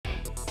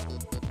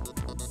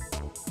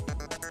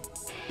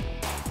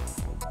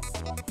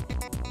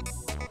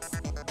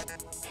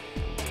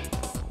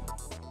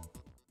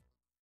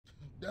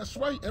That's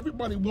right.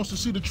 Everybody wants to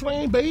see the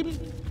train, baby.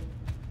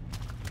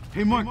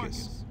 Hey,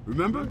 Marcus.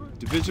 Remember?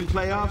 Division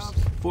playoffs?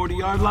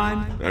 40-yard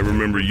line? I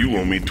remember you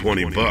owe me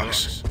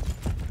 $20.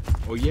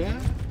 Oh, yeah?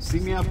 See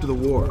me after the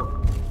war.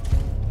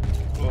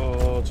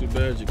 Oh, too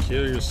bad you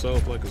kill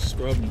yourself like a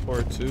scrub in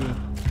part 2. You'll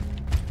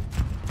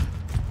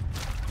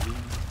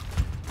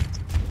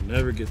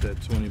never get that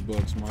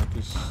 $20,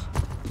 Marcus.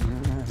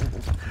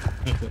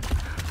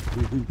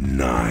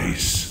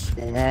 Nice.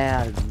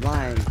 Yeah, it's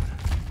mine.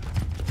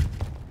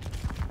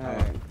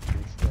 Alright,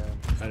 let's go.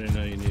 I didn't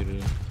know you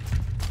needed them.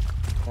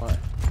 What?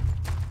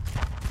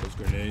 Those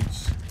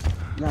grenades.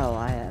 No,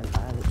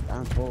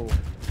 I'm full.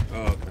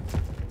 Oh, okay.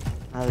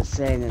 I was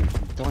saying that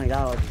 $20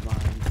 is mine.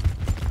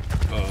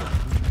 Oh.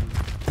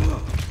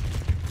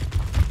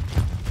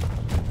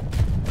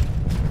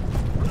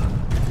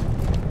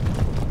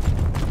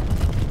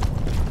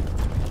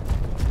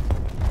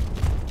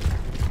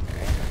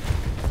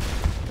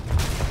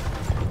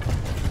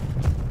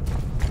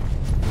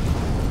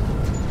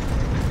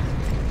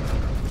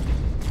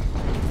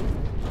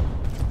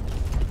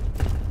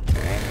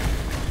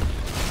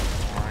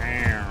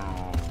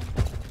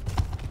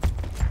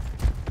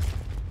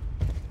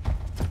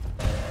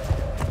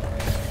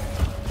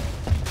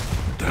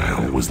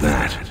 Was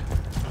that?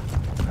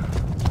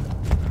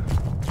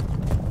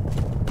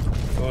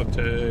 Dog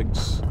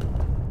tags.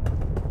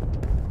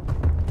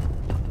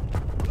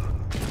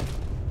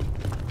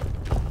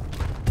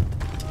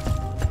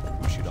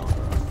 We should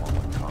honor our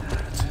fallen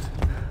comrades.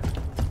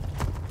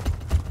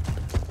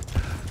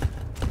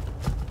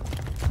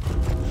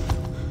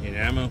 Need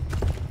ammo?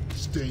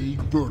 Stay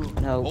brutal.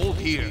 No. Hold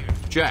here.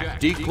 Jack,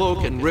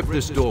 decloak and rip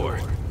this door.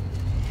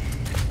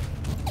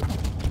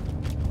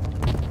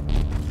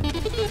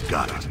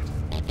 Got it.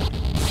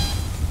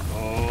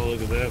 Oh,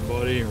 look at that,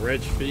 buddy.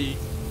 Wretch feet.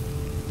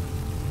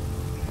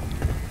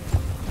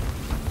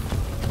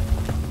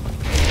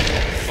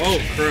 Oh,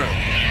 crap.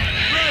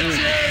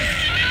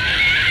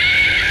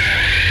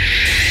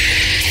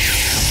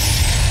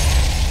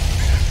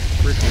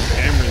 Freaking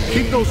cameras.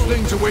 Keep those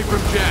things away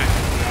from Jack.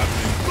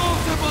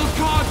 Multiple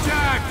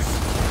contacts!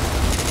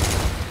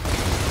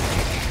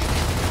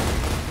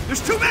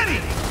 There's too many!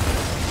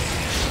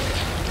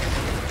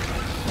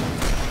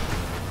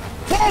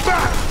 Fall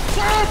back!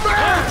 Fall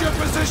back! Hold your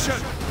position!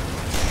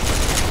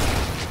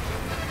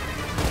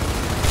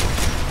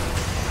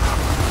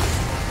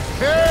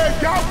 Hey,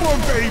 got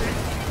one, baby.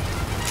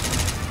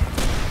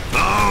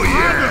 Oh,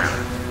 yeah.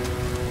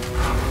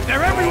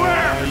 They're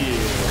everywhere! Oh, yeah.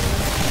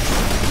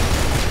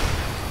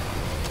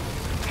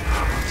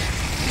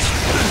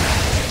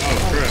 Oh,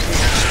 crap.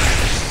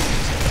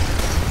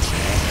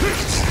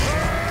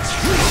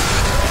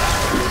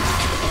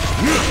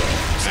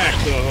 Back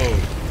the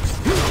hose.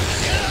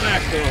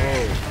 Back the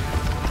hose.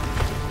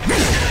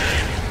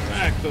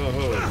 Back the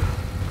hose.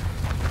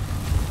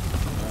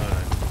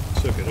 Alright.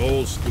 Took it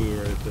old school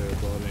right there,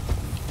 buddy.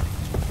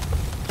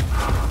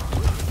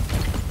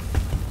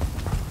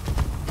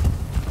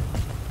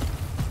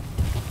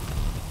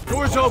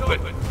 Door's open!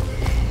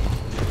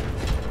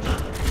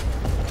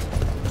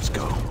 Let's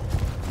go.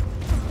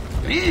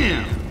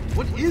 Damn!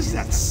 What is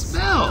that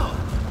smell?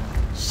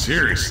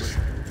 Seriously.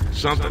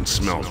 Something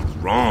smells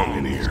wrong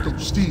in here.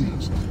 Those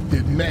Steelers,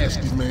 they're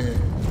nasty, man.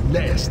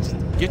 Nasty.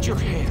 Get your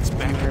hands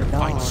back in the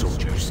fight,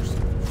 soldiers.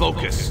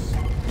 Focus.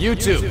 You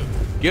two,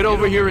 get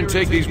over here and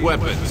take these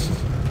weapons.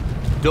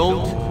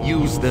 Don't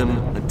use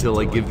them until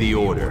I give the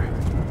order.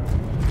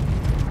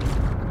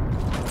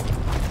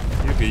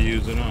 You could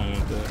use it on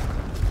with that.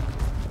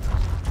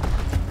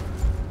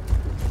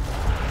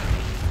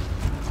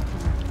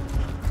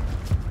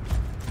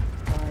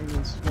 I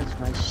didn't switch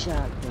my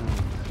shotgun.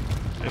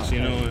 Actually,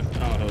 you know what?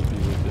 I'll help you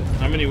with it.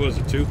 How many was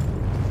it? 2?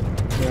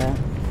 Yeah.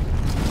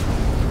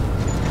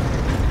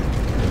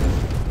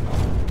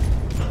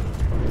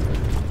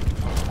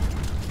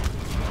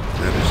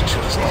 That is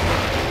just right.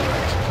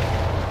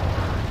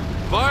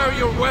 Fire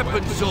your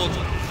weapon,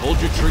 soldier. Hold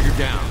your trigger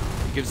down.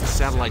 It gives the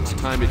satellites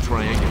time to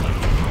triangulate.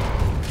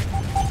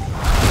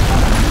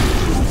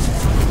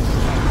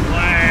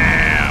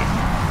 Blam!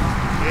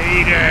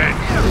 Eat it!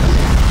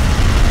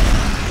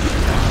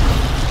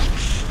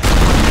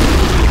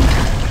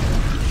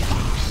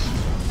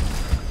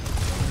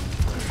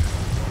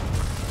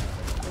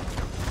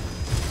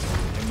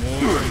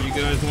 More? You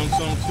guys want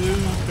some too?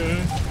 Okay.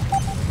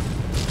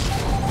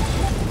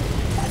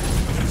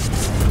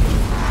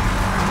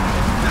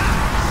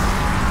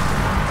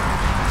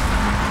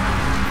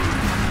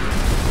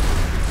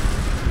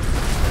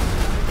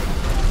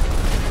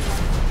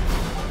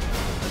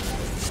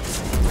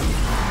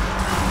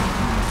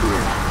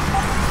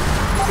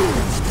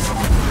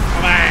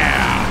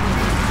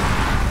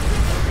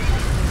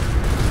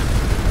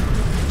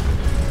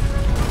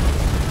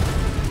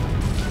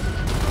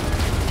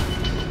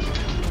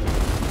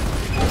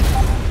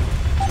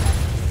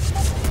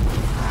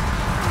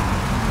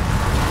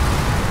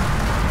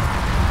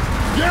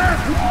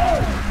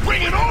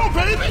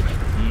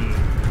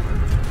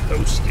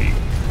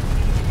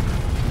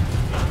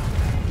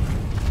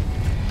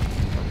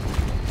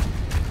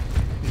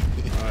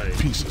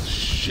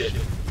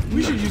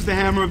 use the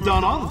Hammer of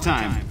Dawn all the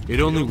time. It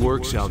only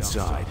works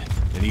outside,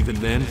 and even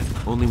then,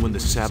 only when the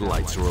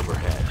satellites are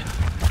overhead.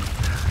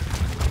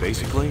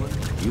 Basically,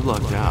 you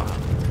lucked out.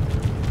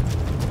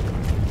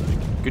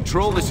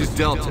 Control, this is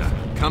Delta.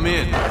 Come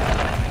in.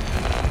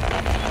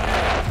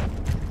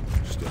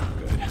 Still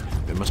good.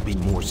 There must be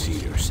more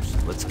Cedars.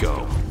 Let's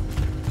go.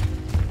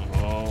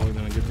 Oh, we're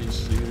gonna get these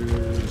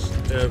Cedars.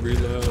 Every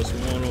last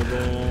one of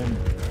them.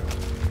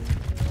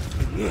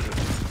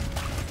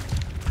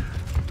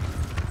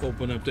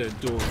 Open up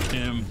that door,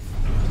 Kim.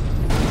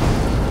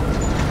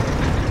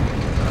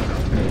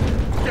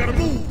 Gotta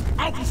move!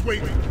 Alpha's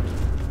waiting!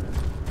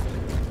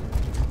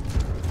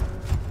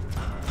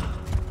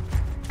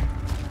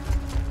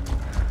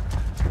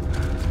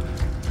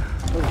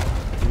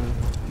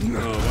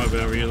 Oh, my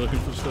bad. Were you looking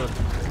for stuff?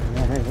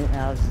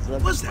 I was just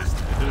looking. What's that?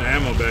 There's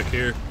ammo back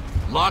here.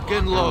 Lock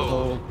and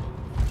load.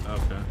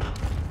 Okay.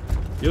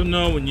 You'll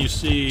know when you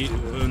see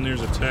when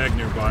there's a tag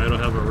nearby. It'll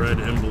have a red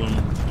emblem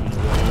on the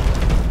wall.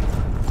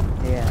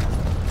 Yeah.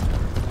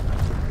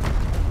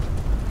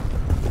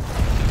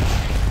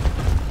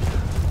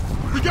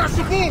 We got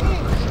some more!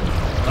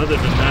 Other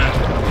than that,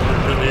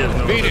 there really is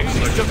no. Phoenix,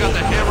 you still got the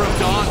Hammer of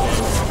Dawn?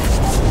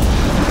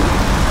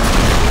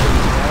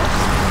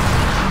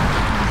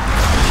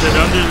 Shit,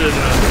 under the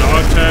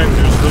dog tag,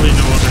 there's really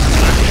no other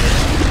collection.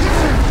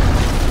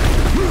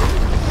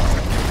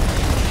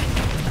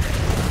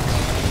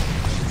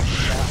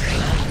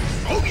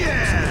 Oh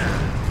yeah!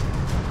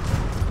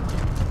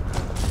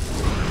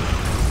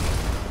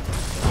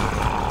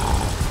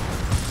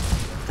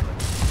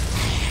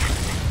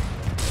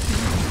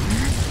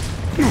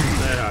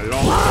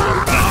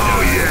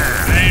 Oh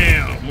yeah!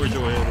 Damn! Where'd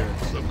your head at?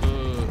 So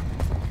good.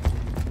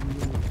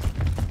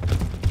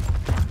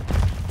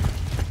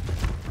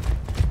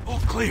 All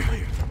clear.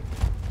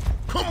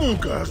 Come on,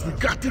 guys, we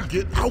got to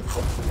get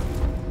Alpha.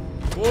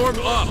 Form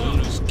up! As soon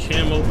as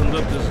Kim opened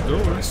up this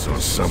door. I saw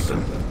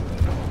something.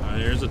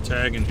 There's a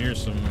tag in here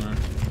somewhere.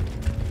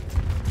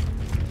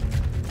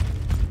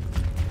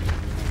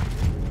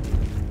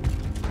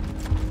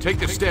 Take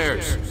the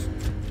stairs.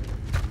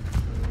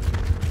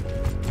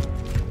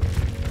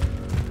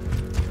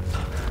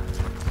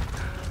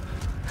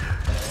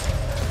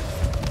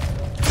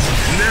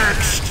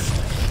 Next!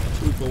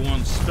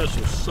 2-for-1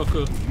 special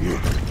sucker.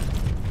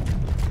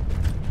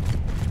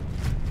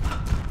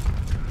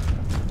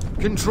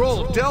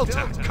 Control,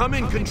 Delta. Come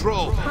in,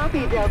 Control.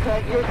 Copy,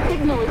 Delta. Your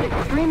signal is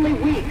extremely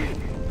weak.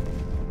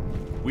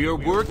 We are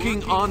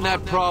working on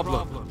that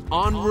problem.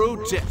 En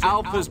route to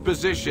Alpha's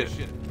position.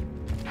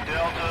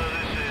 Delta,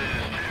 this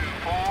is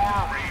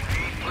 2-4.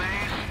 Repeat,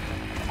 please.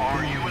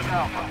 Are you with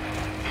Alpha?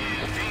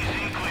 Is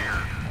DC clear?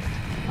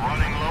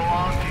 Running low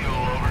on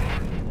fuel, over.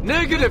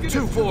 Negative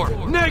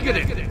 2-4.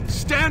 Negative.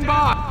 Stand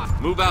by.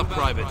 Move out,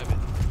 Private.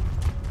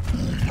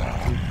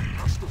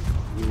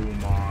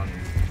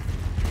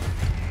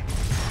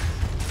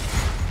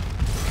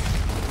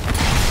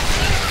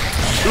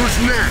 Who's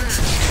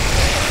next?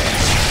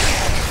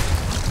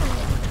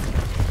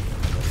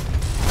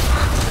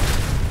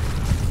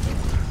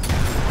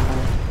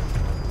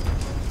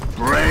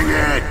 Bring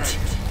it!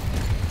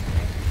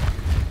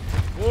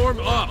 Form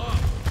up!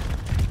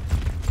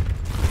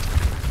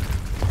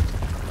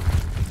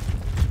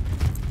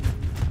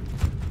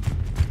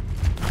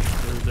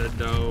 There's that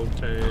dog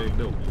tag.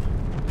 No.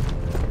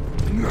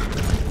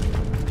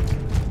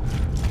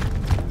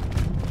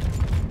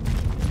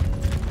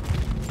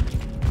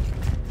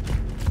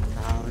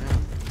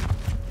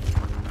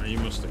 You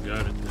must have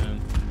got it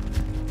then.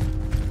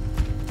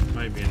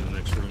 Might be in the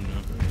next room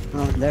now.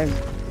 Oh, there's.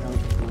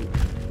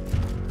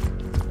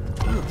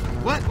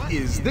 What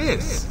is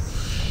this?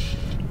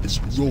 It's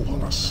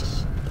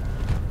Rojas.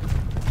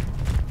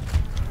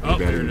 Oh,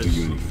 there Better it do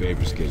you is. any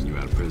favors getting you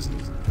out of prison.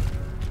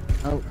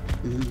 Oh.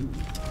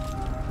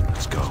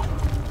 Let's go.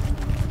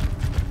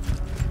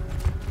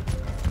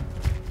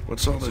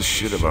 What's all this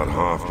shit about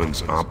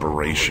Hoffman's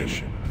operation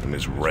and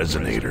his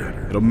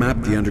resonator? It'll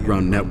map the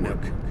underground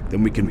network.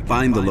 Then we can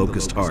find the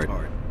locust heart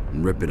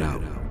and rip it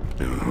out.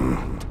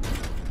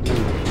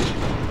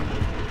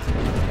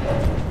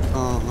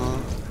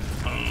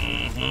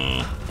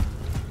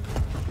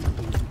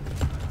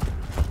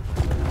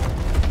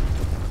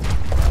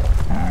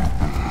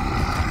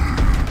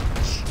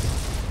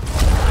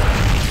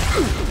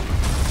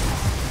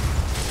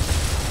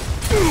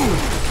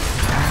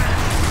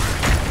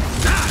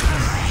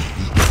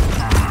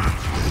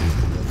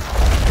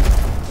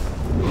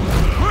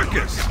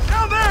 Marcus!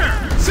 Down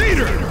there!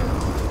 Cedar!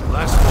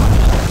 Last one.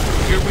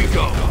 Here we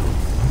go.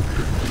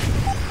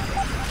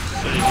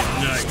 Say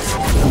goodnight.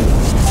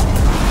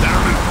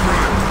 Down in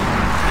front!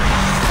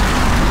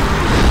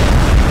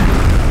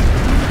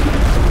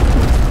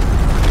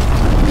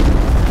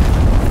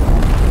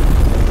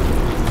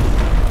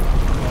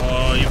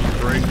 Oh, you was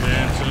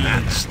breakdancing.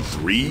 That's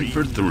 3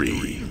 for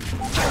 3.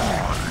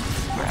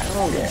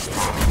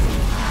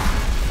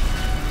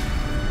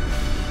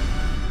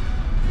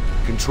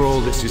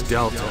 Control, this is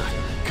Delta.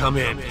 Come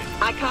in.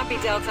 I copy,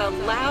 Delta.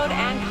 Loud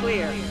and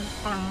clear.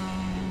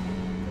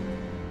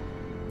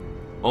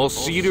 All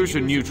Cedars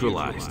are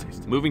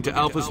neutralized. Moving to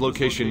Alpha's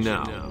location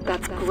now.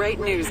 That's great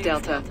news,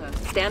 Delta.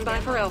 Stand by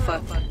for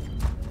Alpha.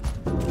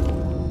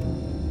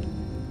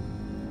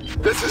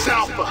 This is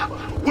Alpha.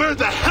 Where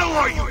the hell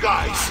are you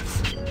guys?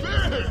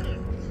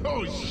 Man!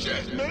 Oh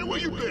shit, man, where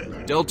you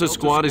been? Delta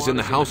Squad is in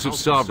the House of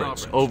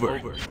Sovereigns.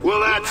 Over.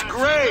 Well, that's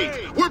great.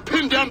 We're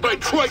pinned down by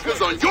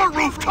troikas on your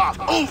rooftop.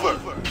 Over.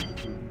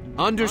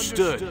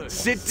 Understood.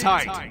 Sit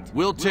tight.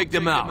 We'll take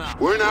them out.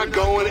 We're not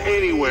going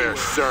anywhere,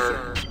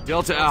 sir.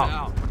 Delta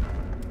out.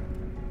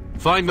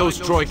 Find those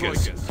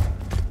troikas.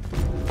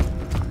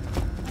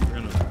 We're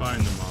gonna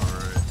find them,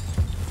 alright.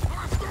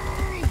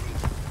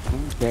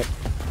 Okay.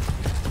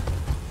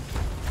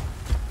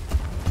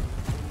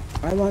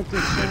 I want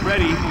this. Get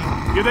ready.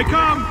 Here they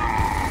come!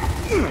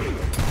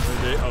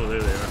 Oh,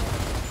 there they are.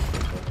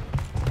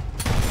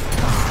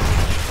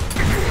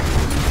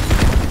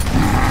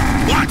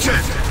 Watch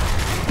it!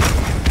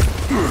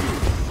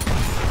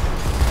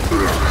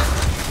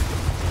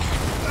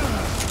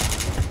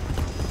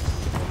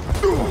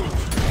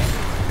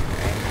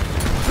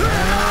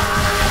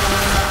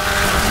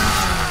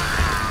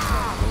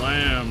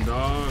 Lamb,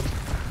 dog.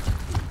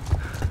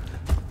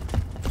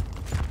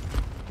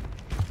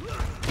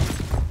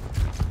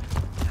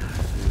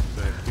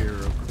 Back here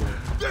real quick.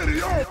 Get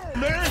it on,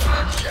 man!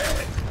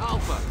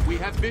 Alpha, we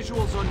have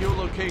visuals on your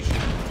location.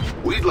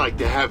 We'd like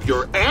to have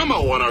your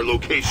ammo on our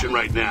location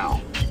right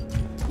now.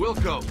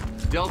 Wilco,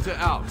 Delta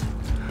out.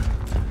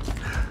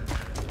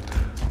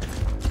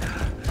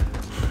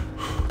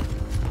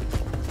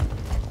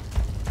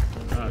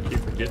 I keep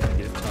forgetting to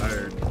get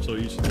tired. I'm so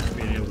used to just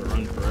being able to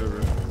run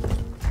forever.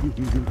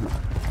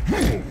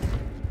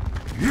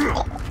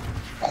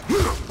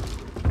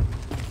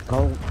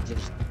 Colt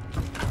just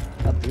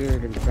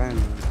appeared in front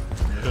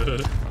of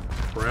me.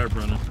 Brad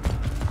running.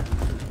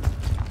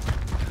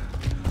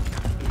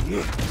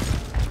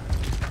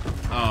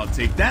 I'll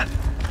take that.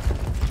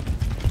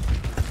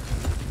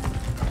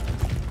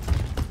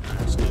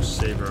 Let's go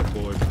save our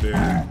boy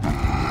Bear.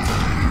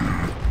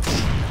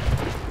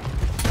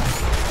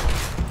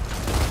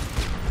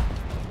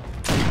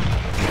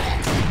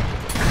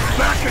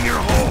 Back in your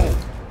hole!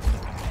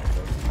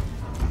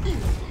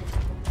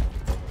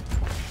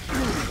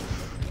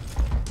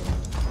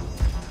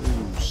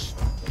 Who's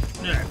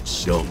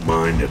next? Don't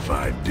mind if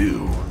I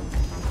do.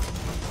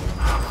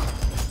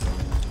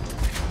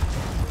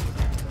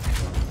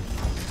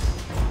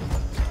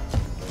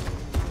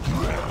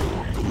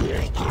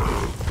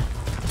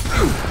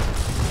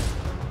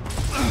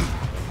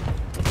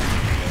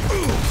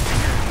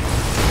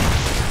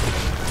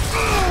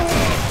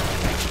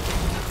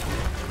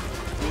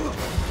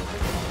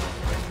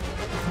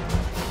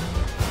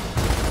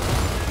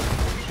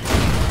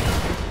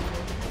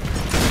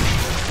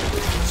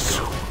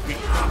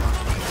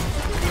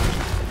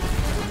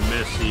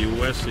 Messy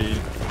Wessy.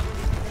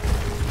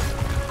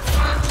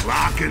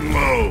 Lock and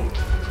load.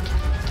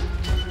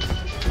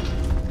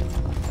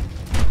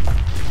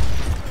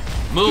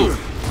 Move!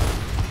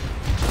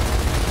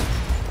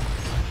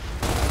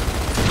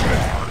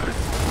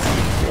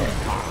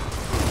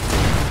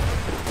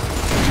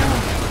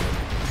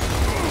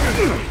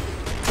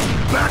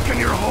 Back in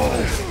your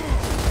hole.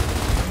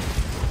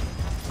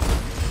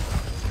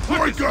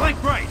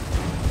 Flank right!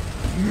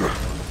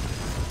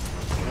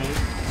 Don't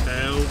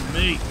tell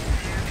me.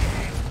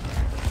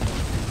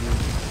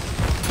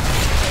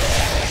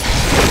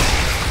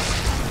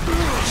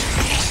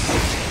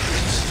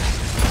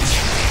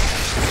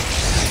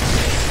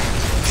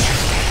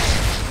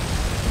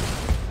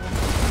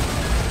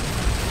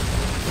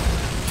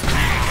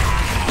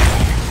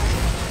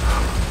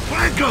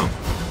 Flank him.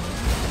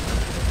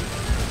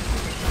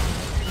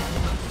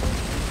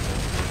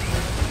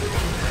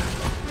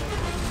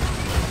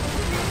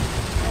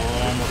 Oh,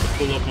 I'm about to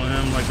pull up on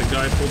him like the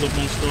guy pulled up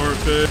on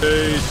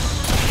Scarface.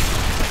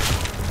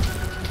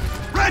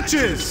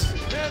 Wretches!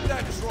 Man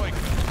that troika!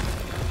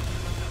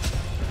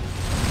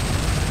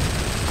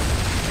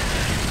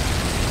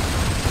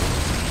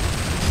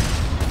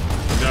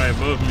 The guy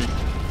above me.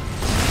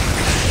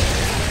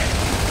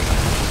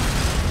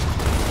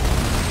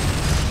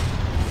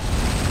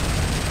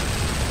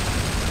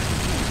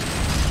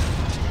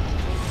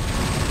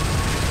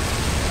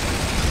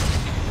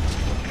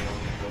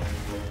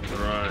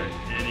 Right,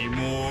 any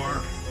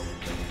more?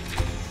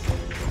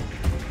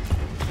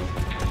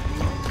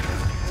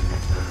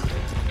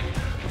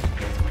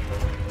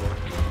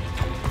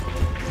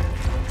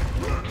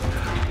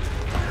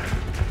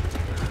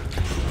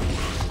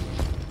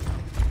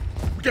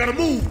 We gotta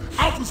move!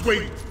 Alpha's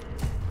waiting!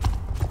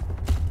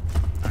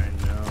 I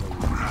know.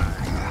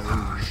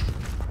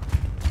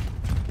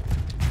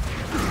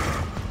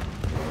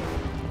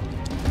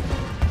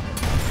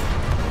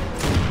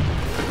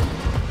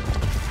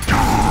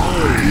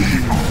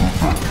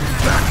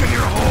 Back in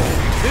your hole.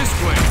 This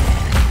way!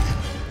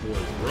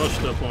 Boy,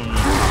 rushed up on me.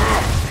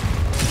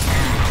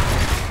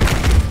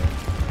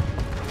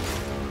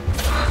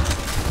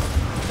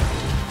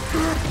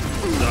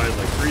 Died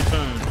like 3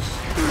 times.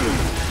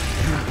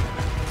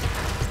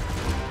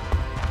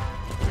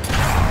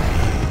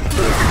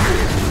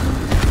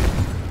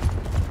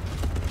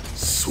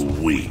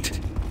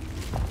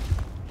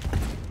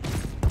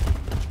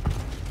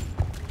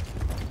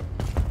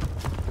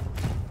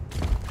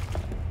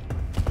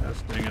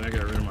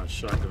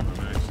 shotgun on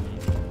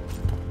accident.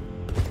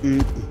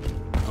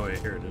 Oh yeah,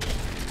 here it is.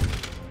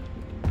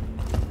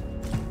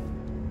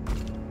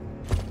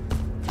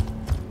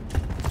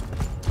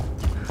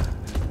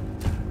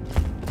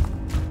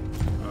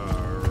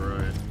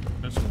 Alright.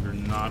 Got some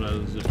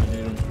granadas if you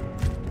need them.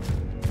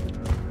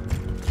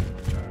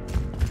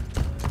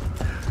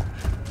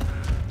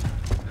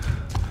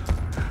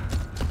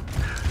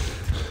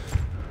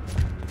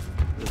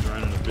 Just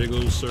right in a big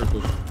old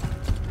circle.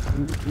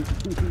 Alright,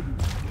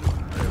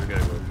 we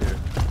gotta go up here.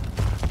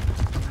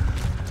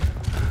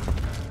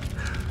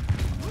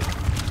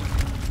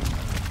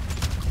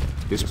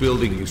 This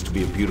building used to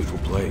be a beautiful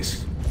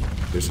place.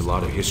 There's a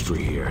lot of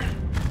history here.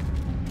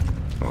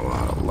 A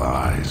lot of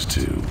lies,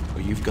 too.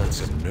 But you've got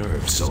some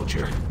nerve,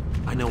 soldier.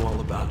 I know all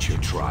about your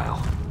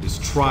trial. His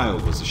trial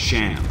was a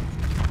sham,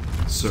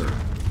 sir.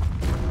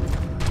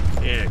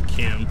 Yeah,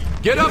 Kim.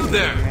 Get up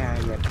there! Yeah,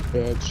 you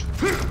bitch.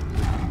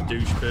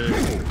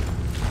 Douchebag.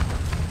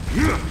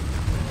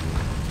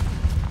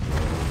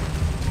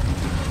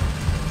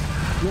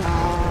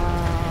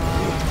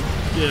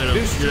 Get him,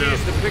 This tree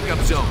is the pickup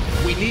zone.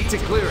 We need to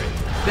clear it.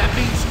 That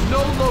means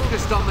no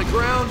locust on the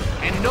ground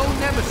and no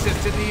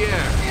nemesis in the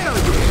air.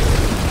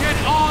 Get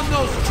on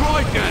those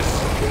troikas!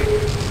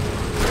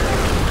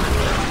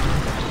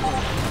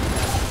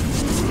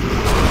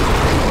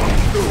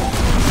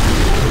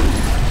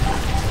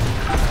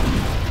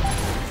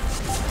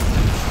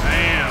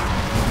 Bam!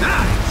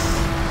 Nice!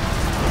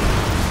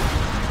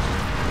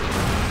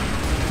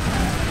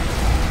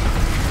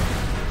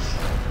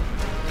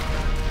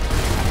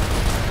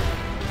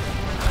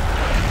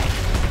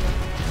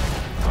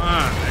 Come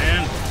on,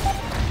 man.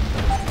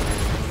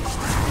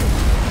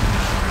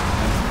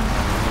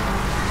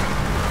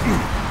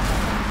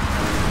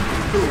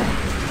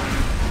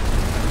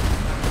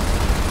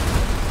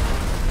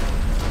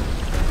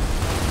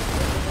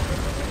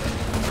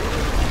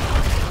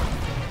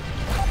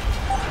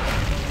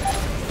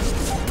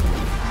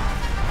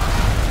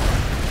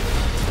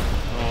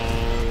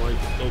 Oh, like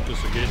the focus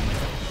are getting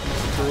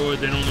destroyed.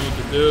 They don't know what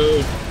to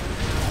do.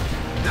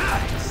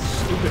 Nice!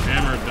 Stupid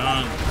hammer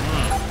done. Come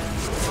on.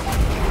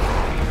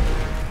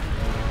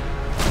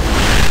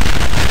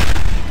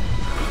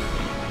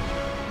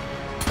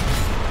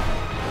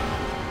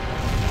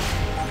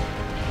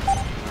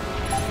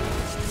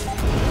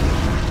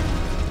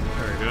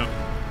 There we go.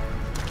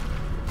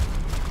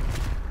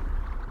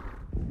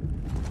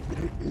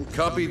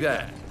 Copy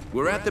that.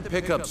 We're at the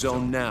pickup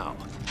zone now.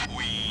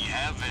 We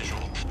have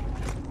visual.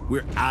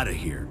 We're out of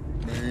here.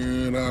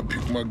 Man, I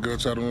pick my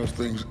guts out on those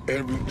things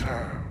every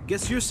time.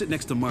 Guess you're sitting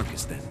next to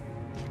Marcus then.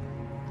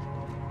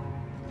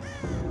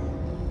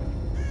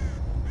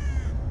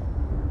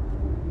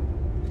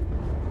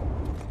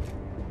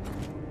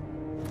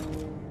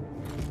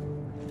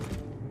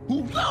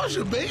 Who loves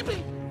you,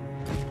 baby?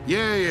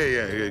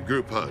 Yeah.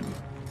 Group hug.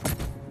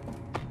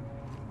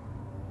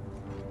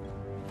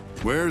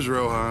 Where's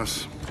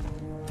Rojas?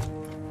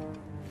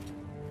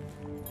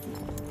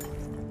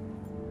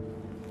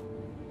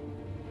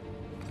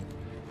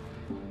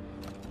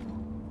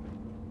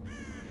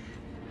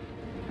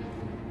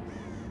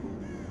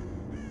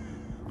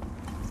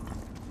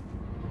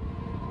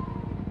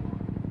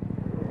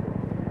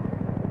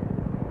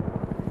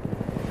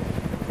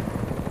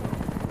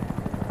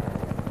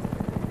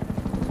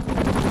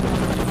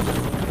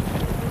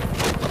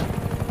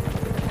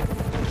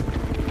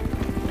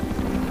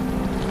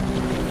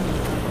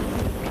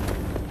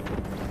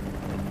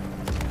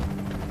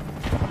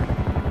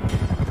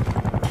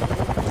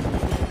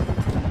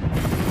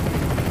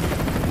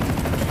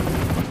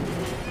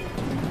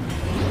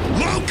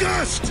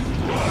 Locust!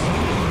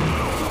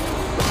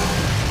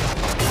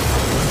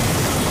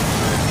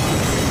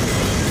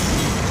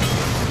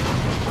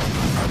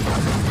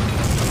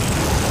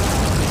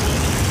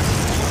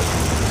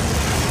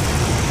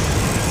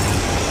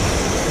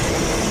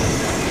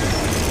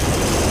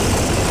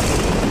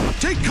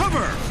 Take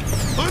cover!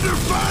 Under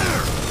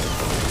fire!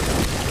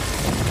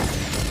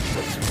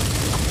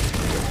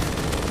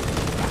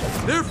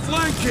 They're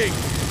flanking!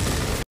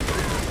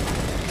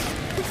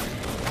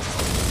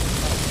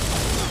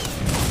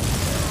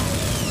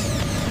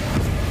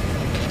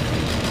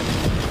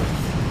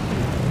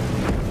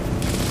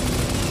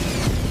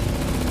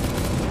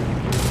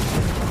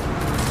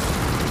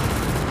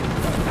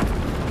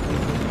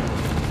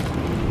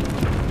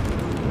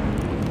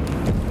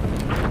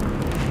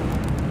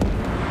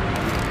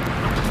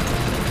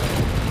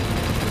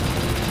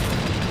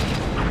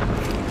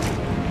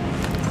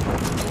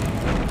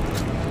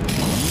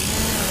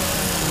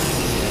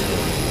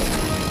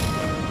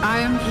 I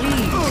am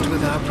pleased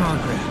with our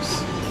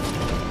progress.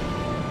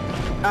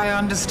 I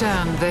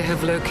understand they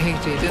have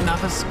located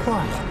another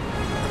squad.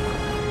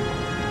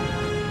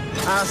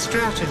 Our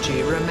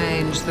strategy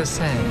remains the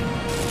same.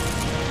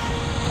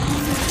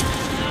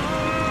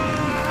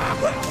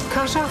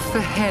 Cut off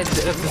the head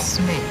of the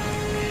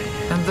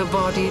smith, and the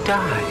body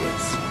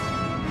dies.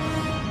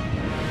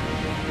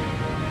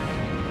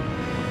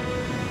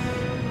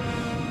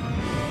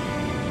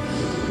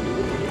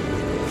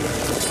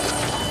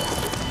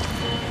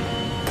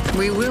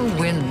 We will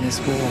win this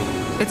war.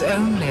 It's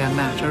only a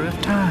matter of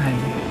time.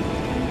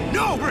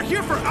 No, we're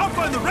here for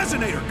Alpha and the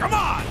Resonator. Come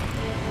on!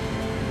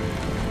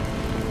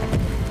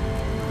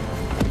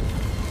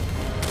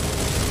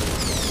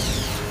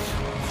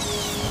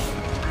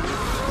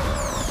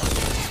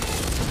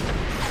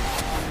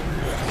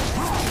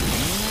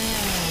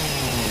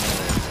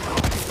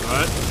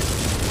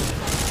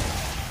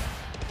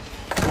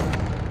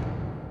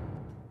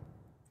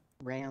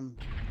 Ram.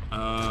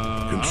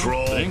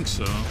 Control. I don't think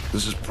so.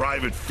 This is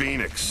Private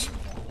Phoenix.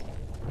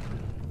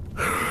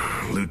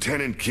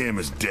 Lieutenant Kim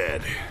is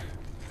dead.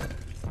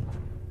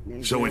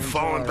 So we've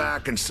fallen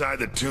back inside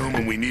the tomb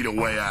and we need a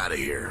way out of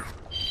here.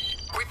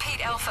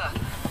 Repeat, Alpha.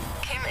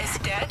 Kim is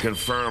dead?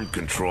 Confirmed,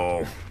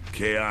 Control.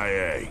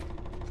 KIA.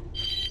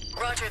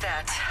 Roger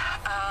that.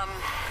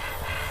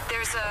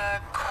 There's a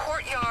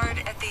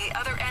courtyard at the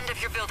other end of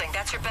your building.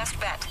 That's your best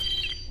bet.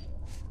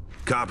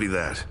 Copy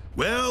that.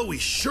 Well, we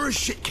sure as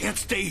shit can't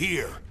stay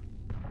here.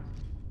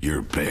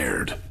 You're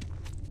Baird.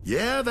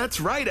 Yeah, that's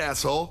right,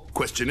 asshole.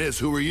 Question is,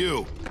 who are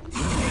you?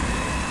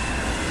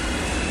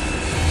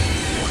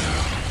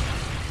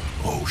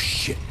 Oh,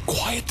 shit.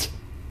 Quiet.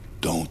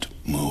 Don't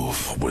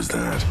move. What was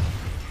that?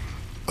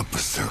 A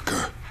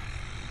Berserker.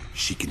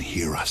 She can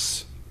hear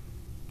us.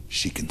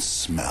 She can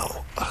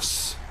smell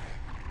us.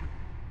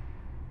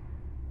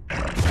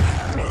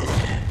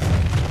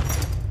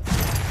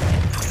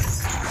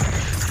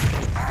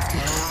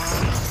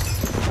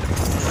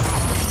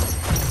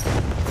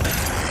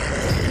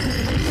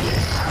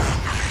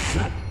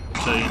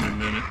 Tell you in a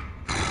minute.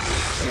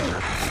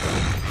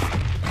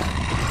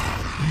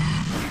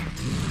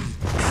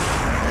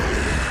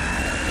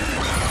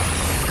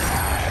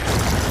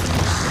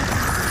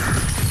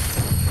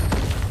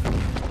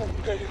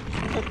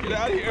 Get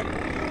out of here.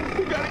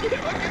 We gotta get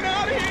fucking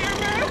out of here,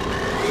 man.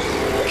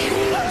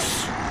 Kill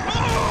us.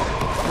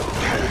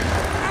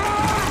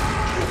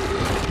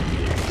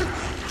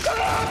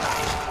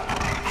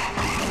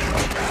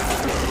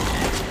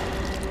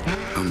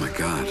 Oh my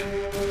god.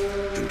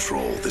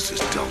 Control, this is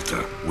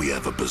Delta. We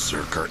have a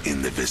Berserker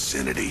in the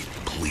vicinity.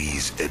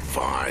 Please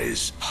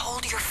advise.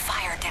 Hold your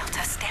fire,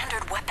 Delta.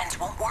 Standard weapons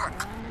won't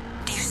work.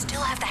 Do you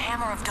still have the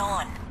Hammer of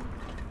Dawn?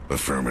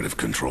 Affirmative,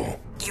 Control.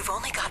 You've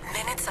only got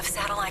minutes of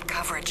satellite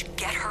coverage.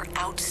 Get her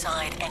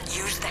outside and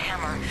use the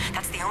hammer.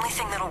 That's the only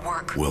thing that'll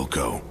work.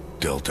 Wilco,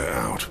 Delta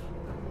out.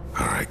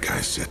 All right,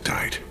 guys, sit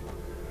tight.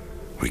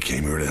 We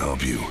came here to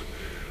help you,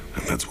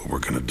 and that's what we're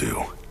gonna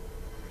do.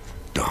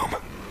 Dom,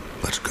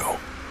 let's go.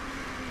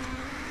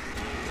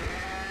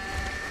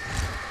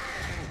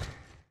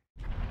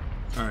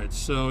 Alright,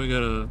 so we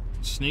gotta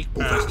sneak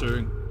past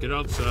her, get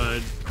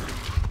outside,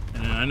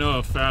 and I know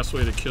a fast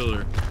way to kill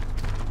her.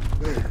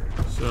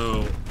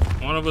 So,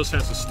 one of us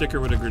has to stick her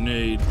with a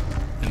grenade,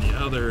 and the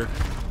other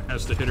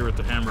has to hit her with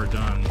the hammer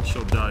done.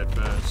 She'll die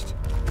fast.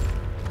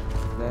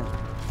 Okay.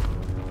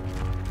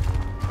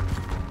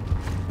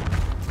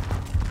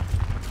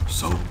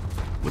 So,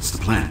 what's the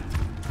plan?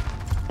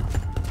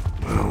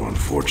 Well,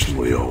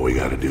 unfortunately, all we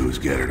gotta do is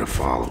get her to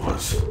follow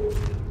us.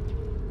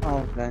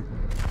 Oh, okay.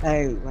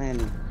 Hey,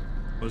 Lanny.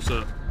 What's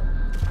up?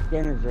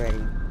 Dinner's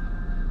ready.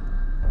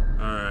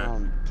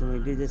 Alright. Can we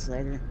do this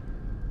later?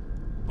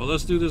 Well,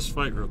 let's do this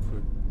fight real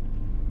quick.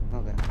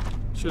 Okay.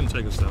 Shouldn't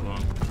take us that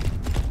long.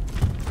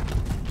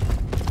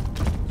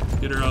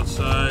 Get her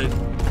outside.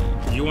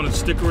 Do you want to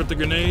stick her with the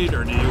grenade,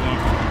 or do you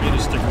want me to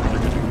stick her with the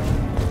grenade?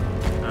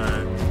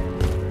 Alright.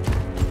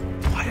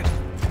 Quiet.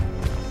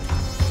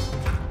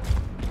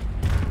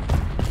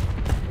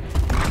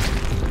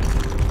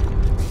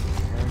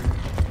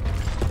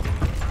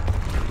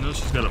 No,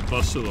 she's got to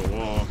bust through the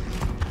wall.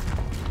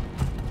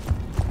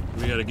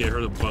 We got to get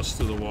her to bust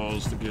through the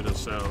walls to get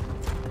us out.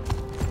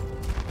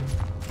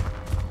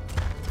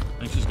 I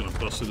think she's gonna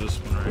bust through this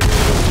one right here.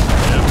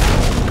 Yep.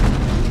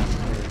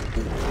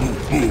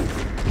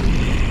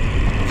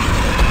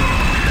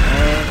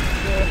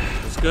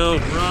 Let's go,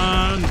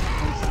 run!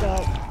 I'm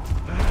stuck.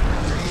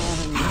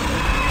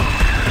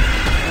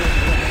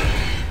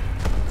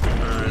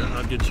 Alright,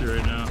 I'll get you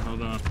right now.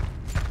 Hold on.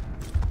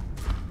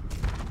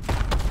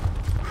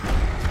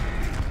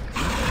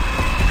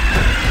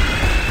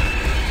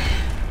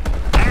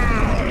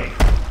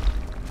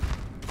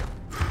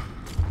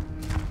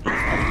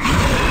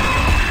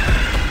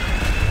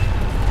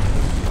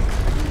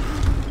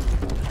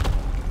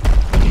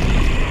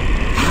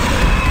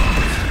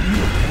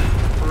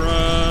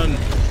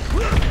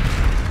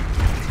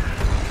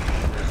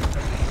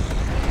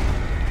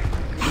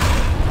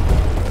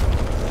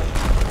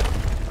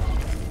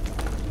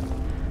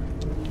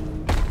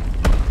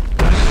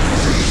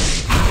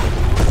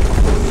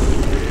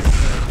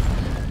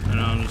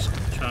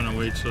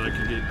 So I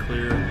can get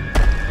clear.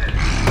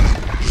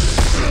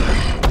 It's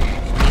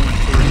coming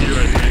toward you, I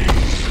think.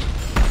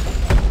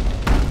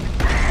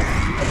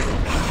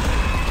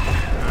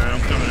 Alright,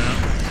 I'm coming out.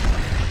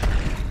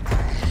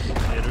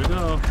 Here we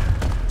go.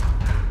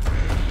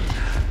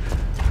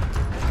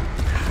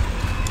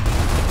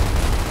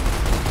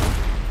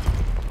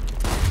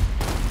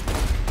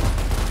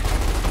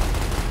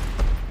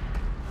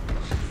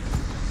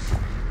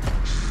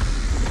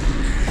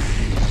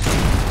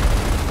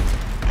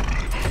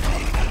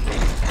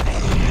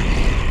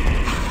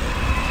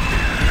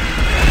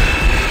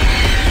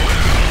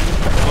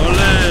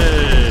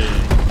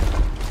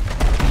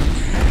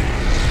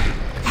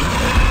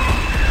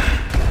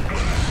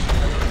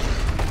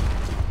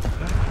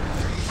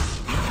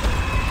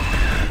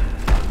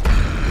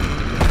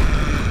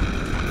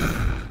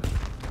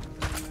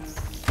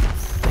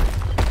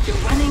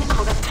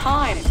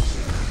 time.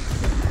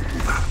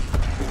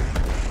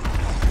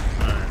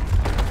 Alright.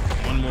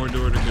 One more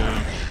door to go.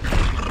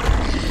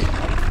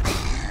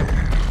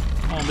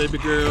 Come on, baby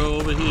girl,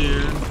 over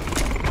here.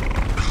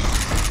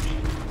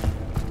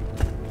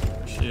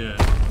 Where's she at?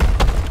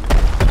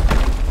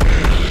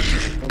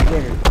 Go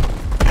get her.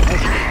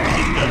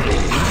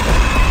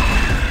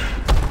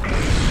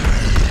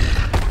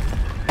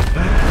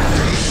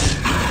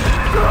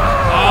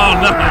 Oh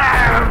no!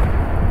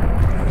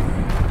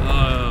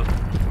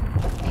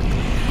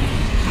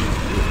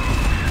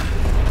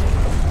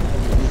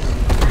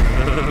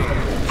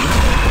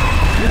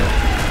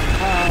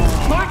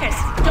 Marcus,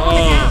 don't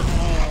get down.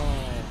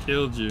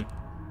 Killed you.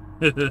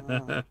 Damn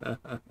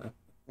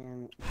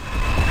it.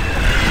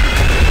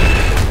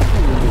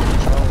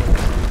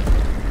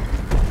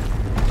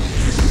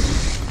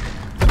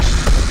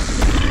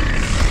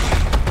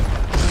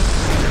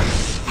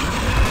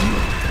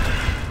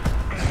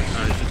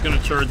 Alright, she's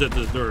gonna charge at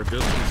this door. Go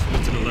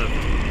to the left.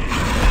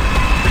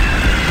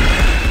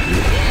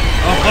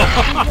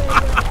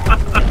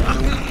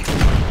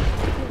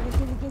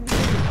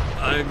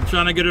 I'm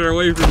trying to get her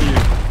away from you.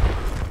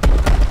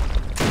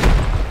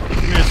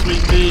 Come here,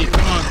 sweet pea.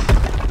 Come on.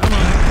 Come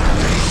on.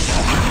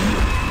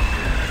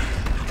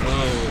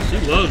 Oh, she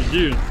loves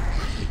you.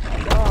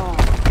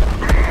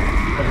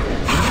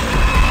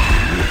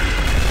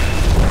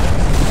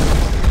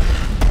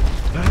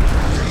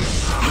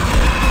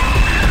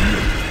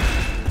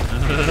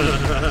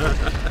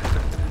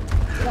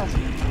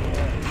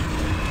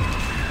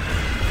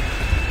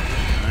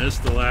 This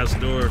is the last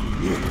door.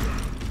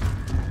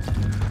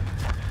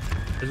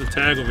 There's a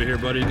tag over here,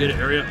 buddy. Get it,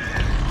 hurry up.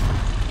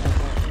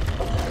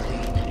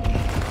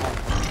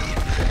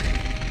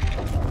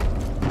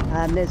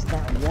 I missed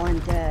that one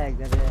tag.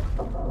 That's it.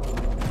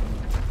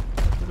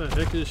 Where the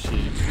heck is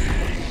she?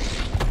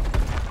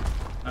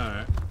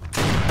 Alright.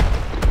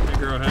 Hey,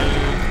 girl, hey.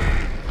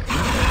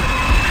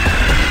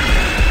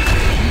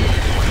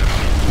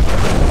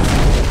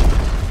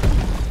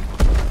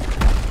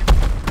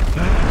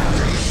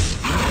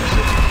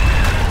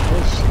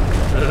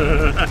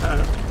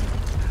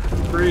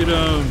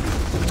 Freedom.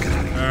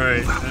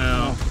 Alright,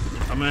 now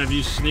I'm gonna have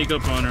you sneak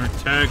up on her,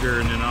 tag her,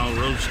 and then I'll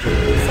roast her.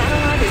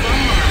 Satellite is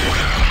online.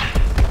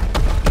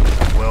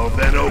 Well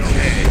then,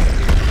 okay.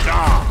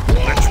 Dom,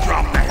 let's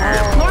drop the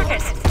hammer.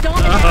 Marcus, don't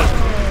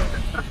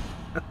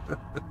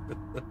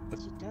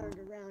She turned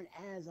around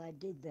as I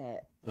did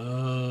that.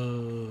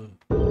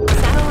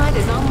 Satellite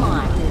is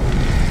online.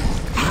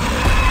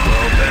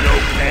 Well then,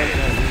 okay.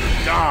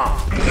 Dom,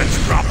 let's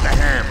drop the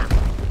hammer.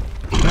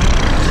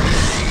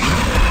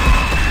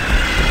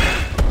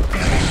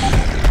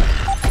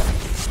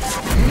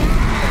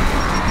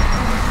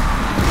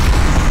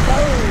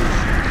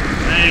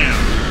 Damn.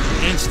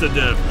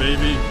 Insta-death,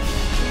 baby.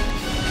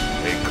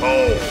 Hey,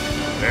 Cole.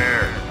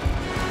 There.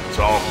 It's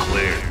all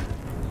clear.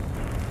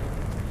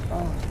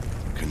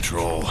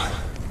 Control.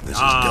 This is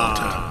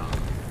Delta.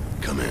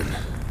 Come in.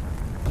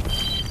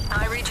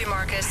 I read you,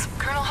 Marcus.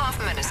 Colonel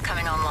Hoffman is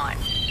coming online.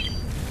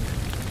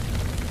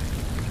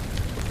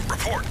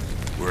 Report.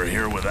 We're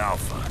here with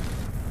Alpha,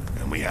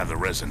 and we have the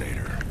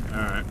resonator.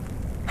 Alright.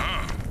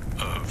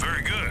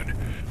 Very good.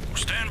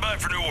 Stand by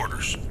for new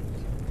orders.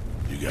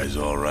 You guys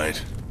all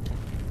right?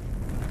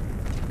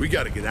 We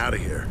gotta get out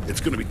of here.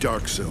 It's gonna be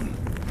dark soon.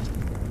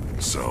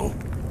 So?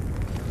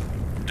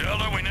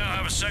 Delta, we now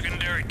have a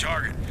secondary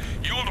target.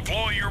 You will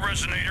deploy your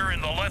resonator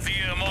in the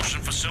Lethia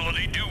Emulsion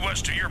Facility due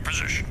west to your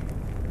position.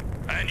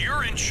 And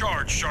you're in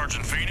charge,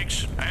 Sergeant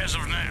Phoenix, as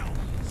of now.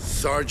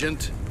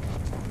 Sergeant?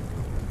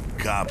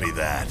 Copy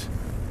that.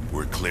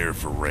 We're clear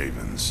for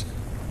Ravens.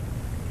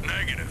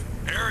 Negative.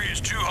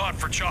 Area's too hot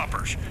for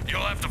choppers.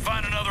 You'll have to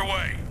find another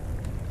way.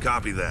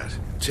 Copy that.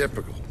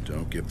 Typical.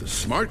 Don't give the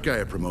smart guy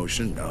a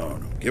promotion. No,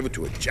 give it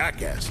to a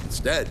jackass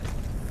instead.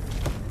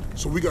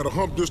 So we gotta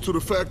hump this to the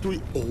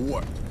factory, or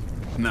what?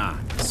 Nah,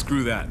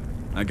 screw that.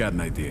 I got an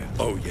idea.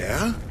 Oh,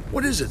 yeah?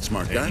 What is it,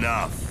 smart guy?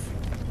 Enough.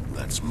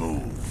 Let's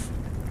move.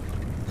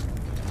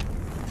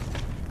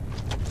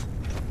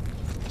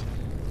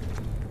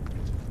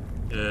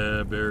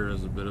 Yeah, Bear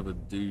is a bit of a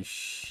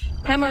douche.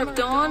 Hammer of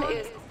Dawn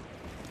is...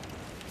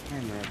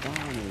 Hammer of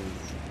Dawn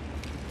is...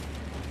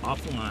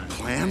 Offline.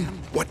 Plan?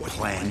 What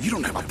plan? You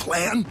don't have a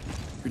plan?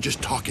 You're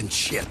just talking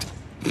shit.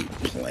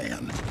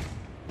 Plan.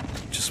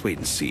 Just wait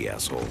and see,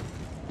 asshole.